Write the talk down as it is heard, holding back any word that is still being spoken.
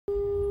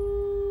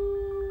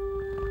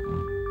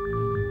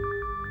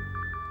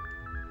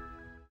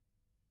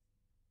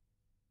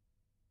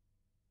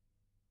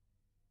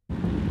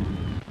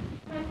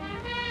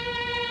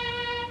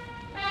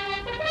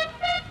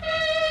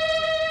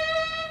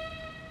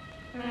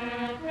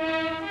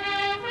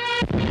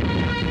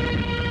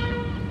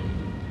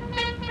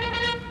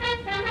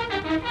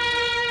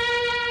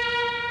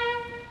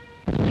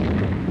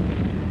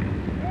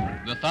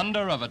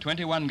thunder of a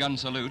 21-gun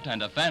salute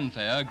and a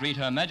fanfare greet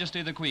Her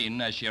Majesty the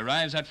Queen as she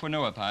arrives at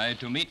Whenuapai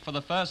to meet for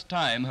the first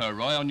time her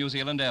Royal New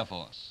Zealand Air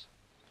Force.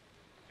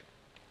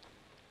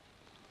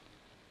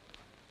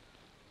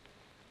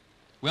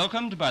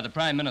 Welcomed by the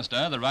Prime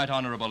Minister, the Right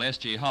Honourable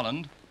S.G.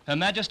 Holland, Her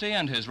Majesty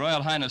and His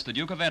Royal Highness the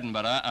Duke of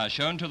Edinburgh are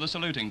shown to the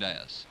saluting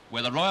dais,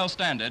 where the Royal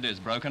Standard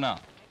is broken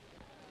out.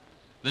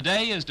 The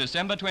day is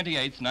December 28,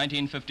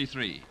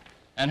 1953,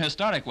 an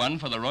historic one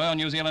for the Royal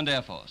New Zealand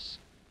Air Force.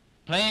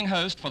 Playing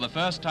host for the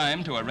first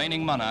time to a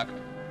reigning monarch,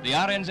 the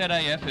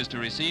RNZAF is to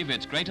receive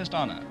its greatest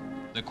honour,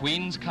 the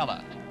Queen's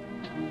Colour.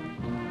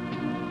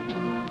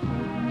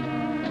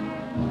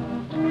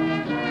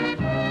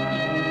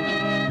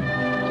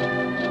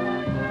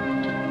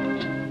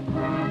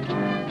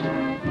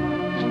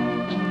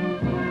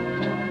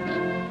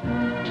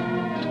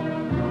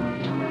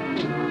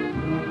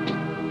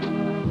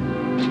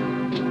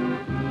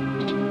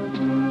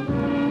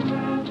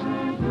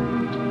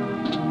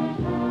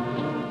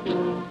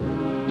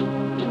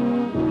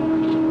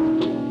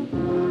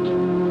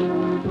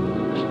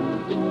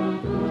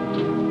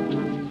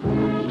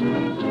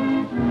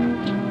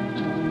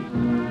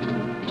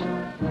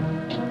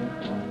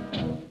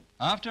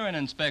 After an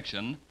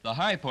inspection, the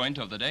high point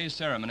of the day's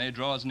ceremony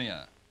draws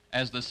near,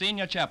 as the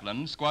senior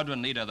chaplain,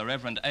 squadron leader the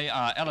Reverend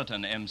A.R.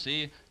 Ellerton,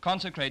 M.C.,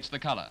 consecrates the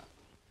colour.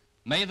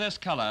 May this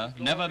colour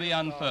never be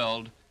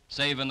unfurled,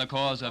 save in the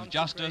cause of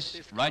justice,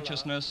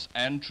 righteousness,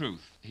 and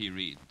truth, he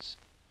reads.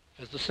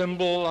 As the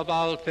symbol of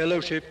our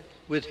fellowship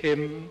with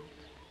him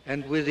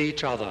and with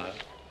each other.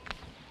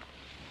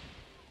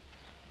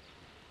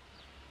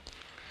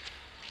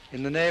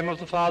 In the name of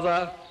the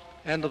Father,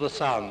 and of the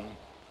Son,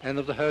 and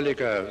of the Holy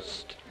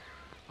Ghost.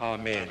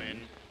 Amen.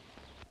 Amen.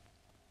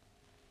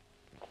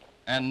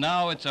 And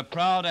now it's a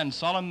proud and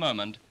solemn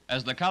moment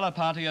as the colour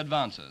party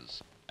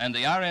advances, and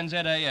the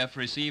RNZAF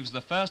receives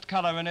the first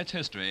colour in its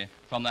history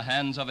from the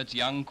hands of its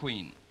young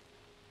Queen.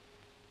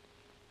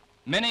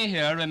 Many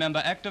here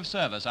remember active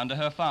service under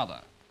her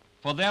father.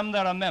 For them,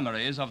 there are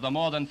memories of the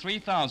more than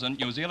 3,000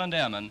 New Zealand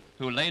airmen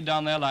who laid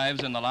down their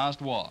lives in the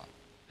last war.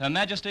 Her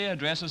Majesty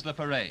addresses the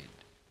parade.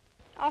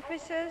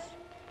 Officers,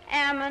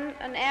 airmen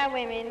and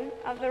airwomen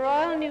of the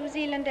Royal New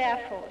Zealand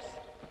Air Force.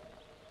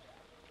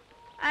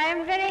 I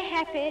am very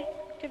happy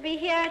to be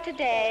here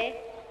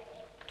today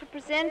to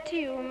present to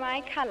you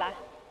my colour.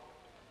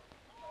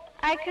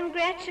 I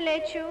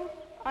congratulate you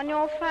on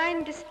your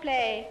fine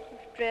display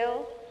of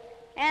drill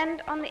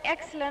and on the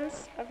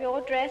excellence of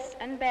your dress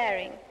and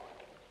bearing.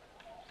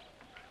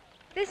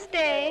 This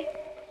day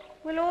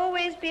will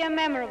always be a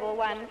memorable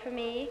one for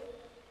me,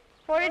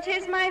 for it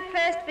is my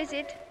first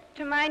visit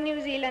to my New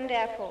Zealand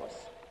Air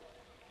Force.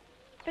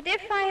 But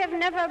if I have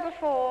never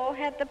before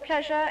had the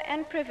pleasure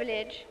and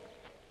privilege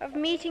of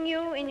meeting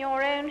you in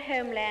your own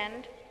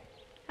homeland,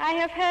 I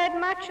have heard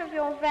much of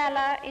your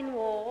valor in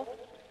war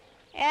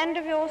and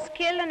of your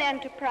skill and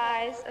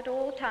enterprise at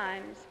all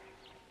times.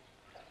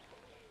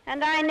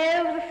 And I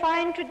know of the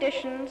fine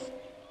traditions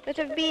that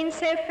have been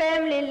so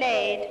firmly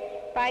laid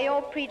by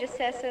your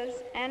predecessors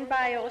and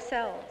by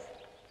yourselves.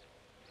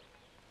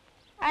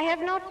 I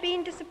have not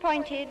been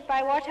disappointed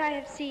by what I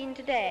have seen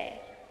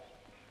today.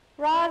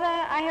 Rather,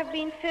 I have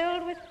been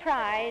filled with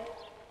pride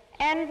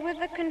and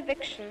with the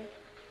conviction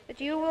that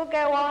you will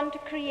go on to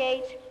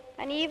create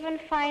an even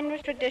finer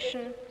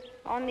tradition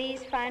on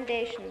these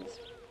foundations.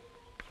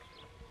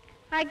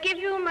 I give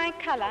you my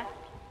colour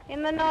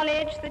in the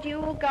knowledge that you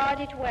will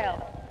guard it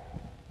well,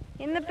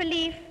 in the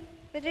belief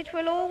that it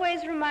will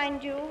always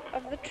remind you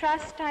of the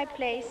trust I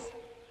place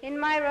in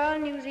my Royal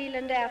New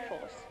Zealand Air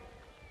Force.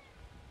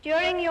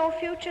 During your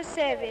future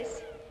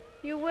service,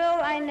 you will,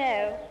 I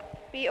know,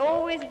 be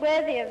always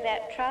worthy of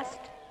that trust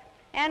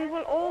and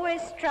will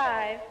always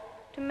strive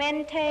to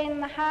maintain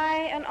the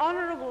high and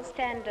honourable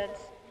standards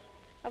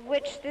of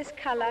which this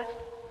colour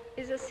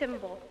is a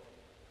symbol.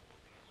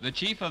 The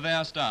Chief of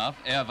Air Staff,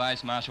 Air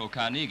Vice Marshal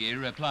Carnegie,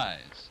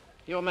 replies.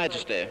 Your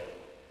Majesty,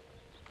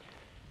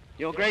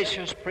 your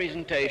gracious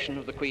presentation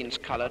of the Queen's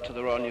colour to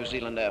the Royal New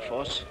Zealand Air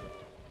Force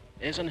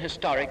is an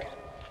historic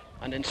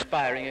and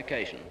inspiring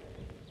occasion.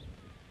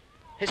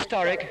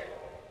 Historic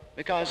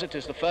because it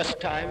is the first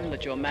time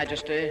that Your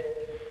Majesty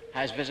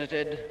has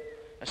visited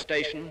a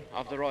station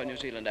of the Royal New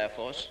Zealand Air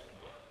Force,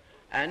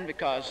 and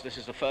because this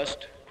is the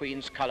first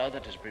Queen's colour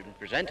that has been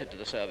presented to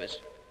the service,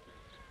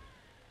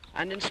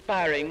 and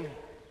inspiring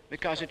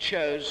because it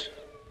shows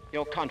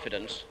your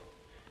confidence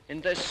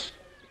in this,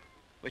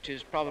 which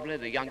is probably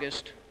the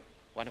youngest,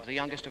 one of the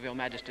youngest of Your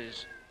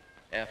Majesty's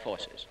Air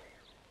Forces.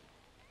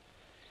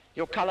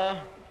 Your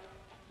colour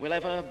will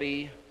ever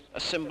be a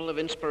symbol of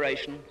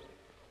inspiration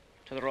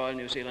to the Royal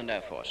New Zealand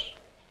Air Force,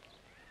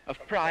 of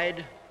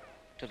pride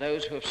to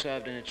those who have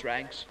served in its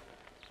ranks,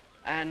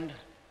 and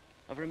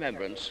of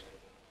remembrance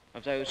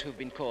of those who've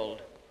been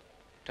called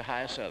to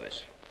higher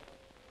service.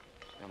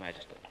 Your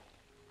Majesty.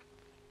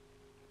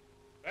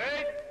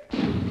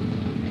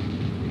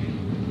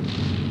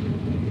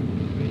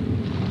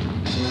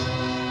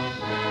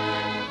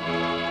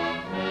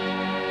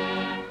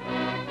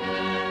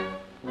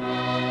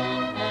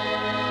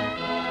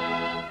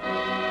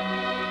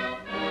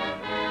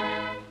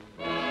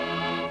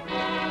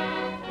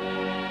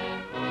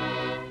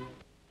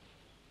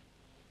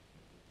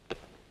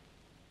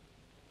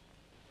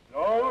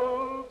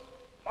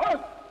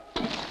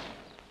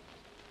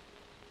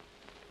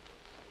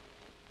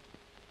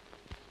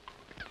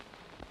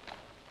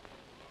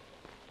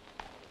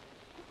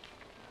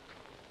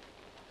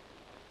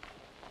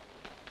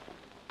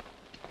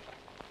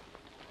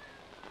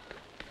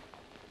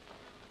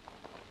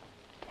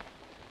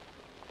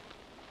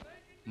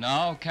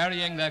 Now,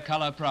 carrying their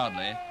colour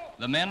proudly,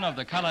 the men of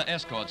the Colour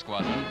Escort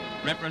Squadron,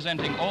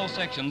 representing all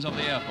sections of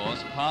the Air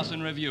Force, pass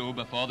in review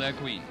before their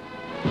Queen.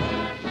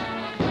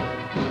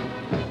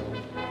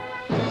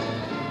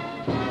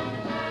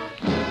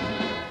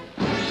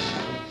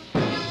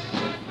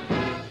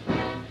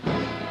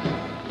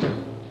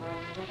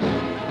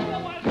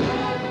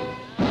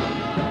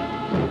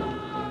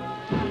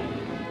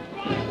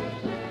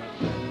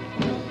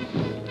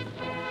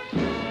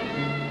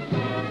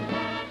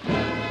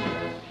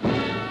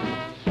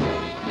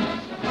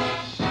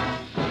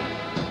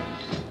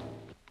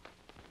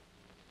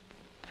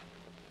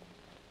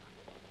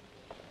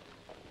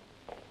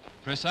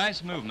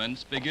 Precise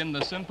movements begin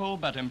the simple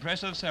but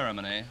impressive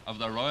ceremony of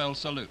the Royal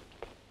Salute.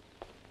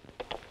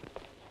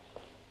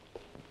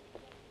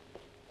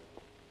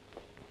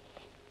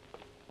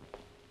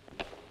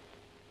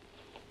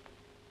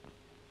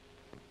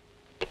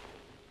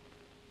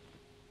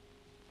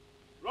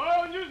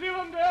 Royal New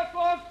Zealand Air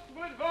Force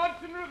will advance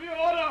in review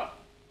order.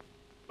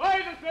 By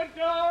the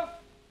center,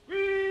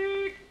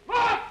 quick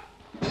march!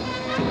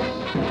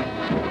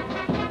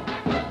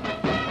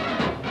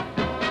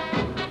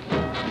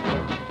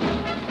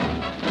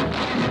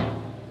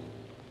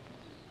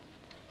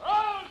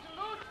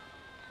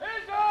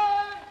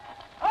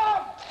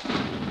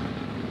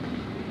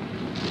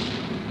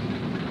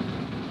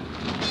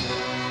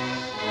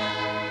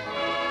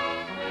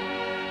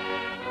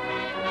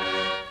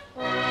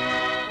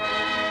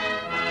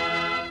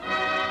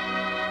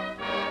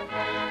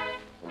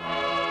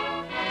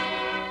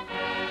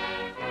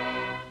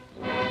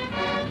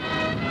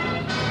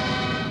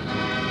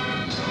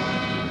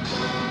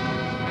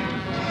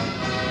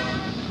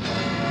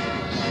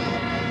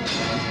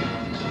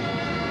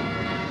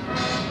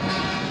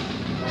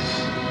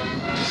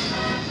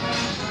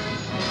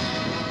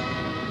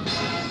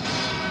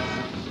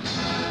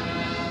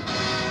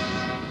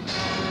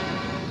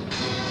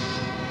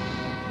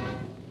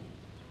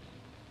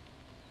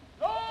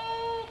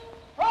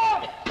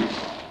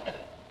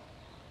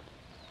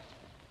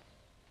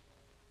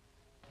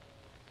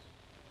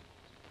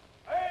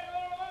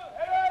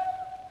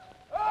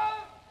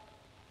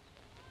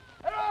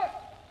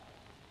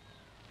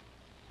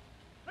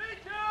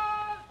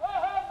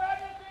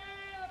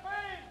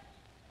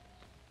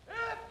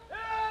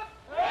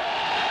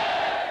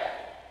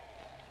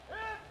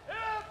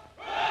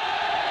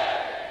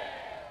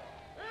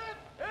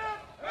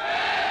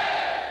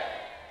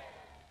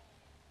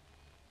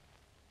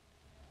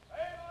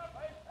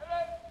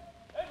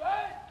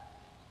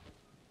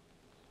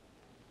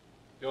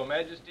 Your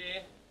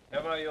Majesty,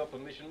 have I your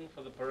permission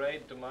for the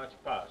parade to march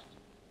past?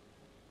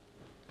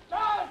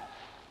 Charge!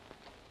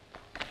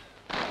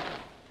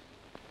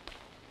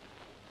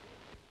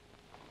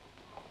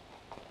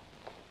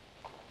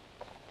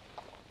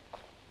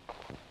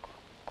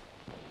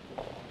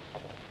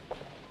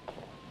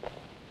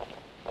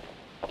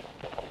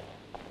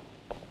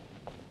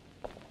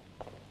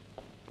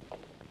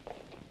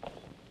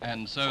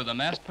 And so the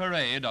massed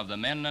parade of the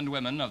men and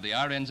women of the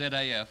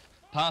RNZAF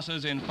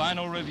passes in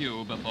final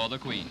review before the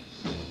Queen.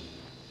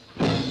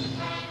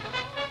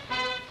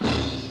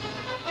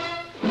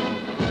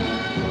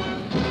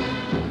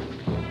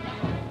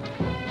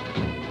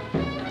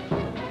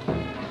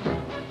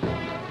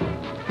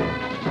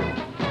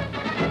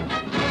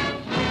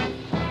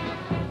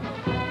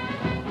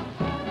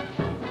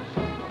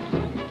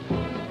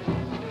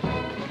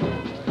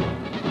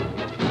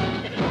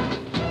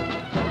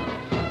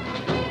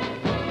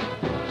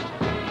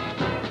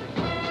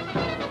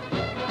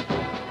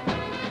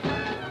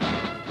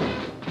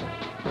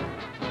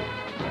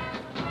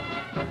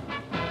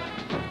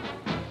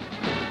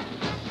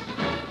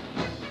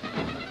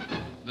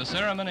 The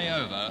ceremony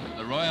over,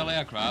 the Royal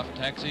aircraft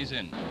taxis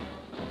in.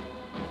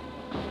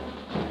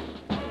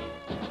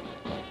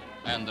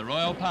 And the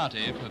Royal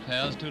party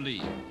prepares to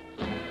leave.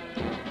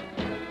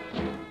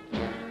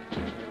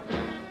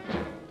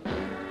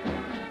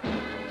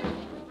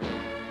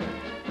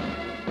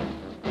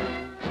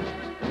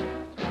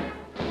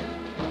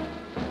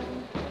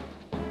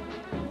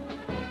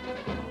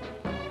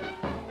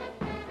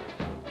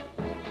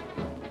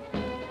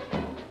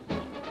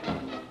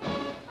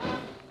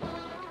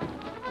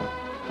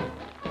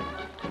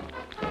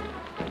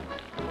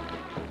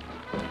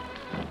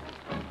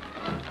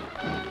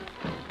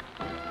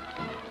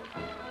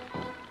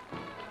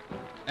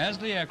 As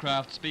the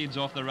aircraft speeds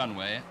off the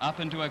runway, up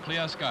into a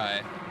clear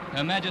sky,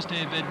 Her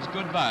Majesty bids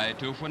goodbye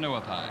to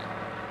Whenuapai,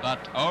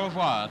 but au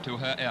revoir to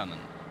her airmen.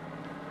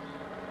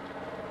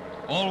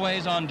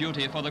 Always on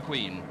duty for the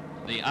Queen,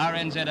 the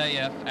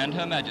RNZAF and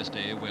Her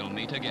Majesty will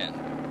meet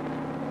again.